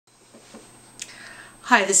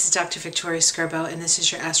Hi, this is Dr. Victoria Scarbo, and this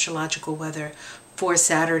is your astrological weather for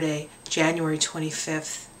Saturday, January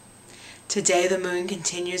 25th. Today the moon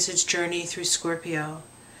continues its journey through Scorpio.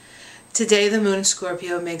 Today the moon in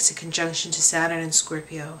Scorpio makes a conjunction to Saturn in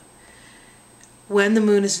Scorpio. When the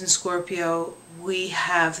moon is in Scorpio, we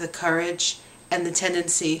have the courage and the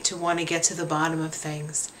tendency to want to get to the bottom of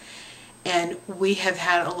things. And we have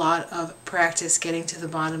had a lot of practice getting to the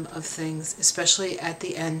bottom of things, especially at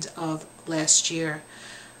the end of last year,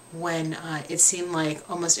 when it seemed like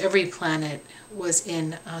almost every planet was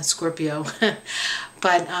in Scorpio.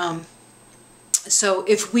 So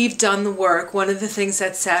if we've done the work, one of the things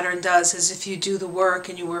that Saturn does is if you do the work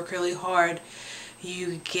and you work really hard,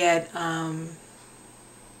 you get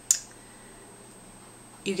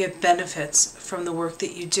benefits from the work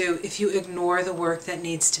that you do. If you ignore the work that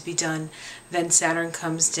needs to be done, then Saturn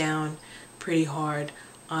comes down pretty hard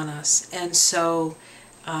on us. And so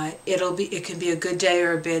it can be a good day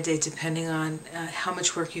or a bad day depending on how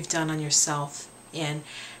much work you've done on yourself and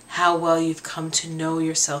how well you've come to know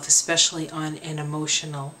yourself, especially on an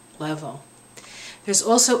emotional level. There's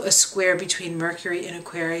also a square between Mercury in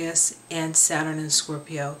Aquarius and Saturn in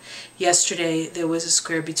Scorpio. Yesterday there was a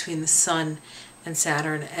square between the Sun and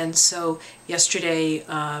Saturn, and so yesterday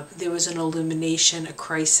there was an illumination, a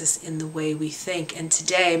crisis in the way we think. And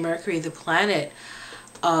today Mercury, the planet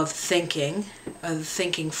of thinking, the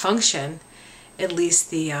thinking function, at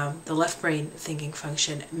least the left brain thinking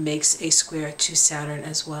function, makes a square to Saturn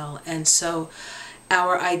as well. And so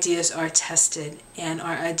our ideas are tested, and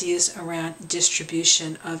our ideas around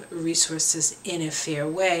distribution of resources in a fair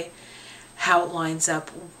way, how it lines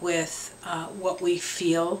up with what we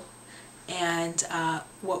feel and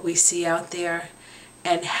what we see out there,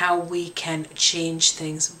 and how we can change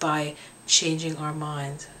things by changing our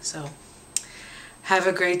mind. So have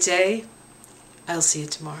a great day. I'll see you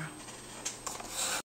tomorrow.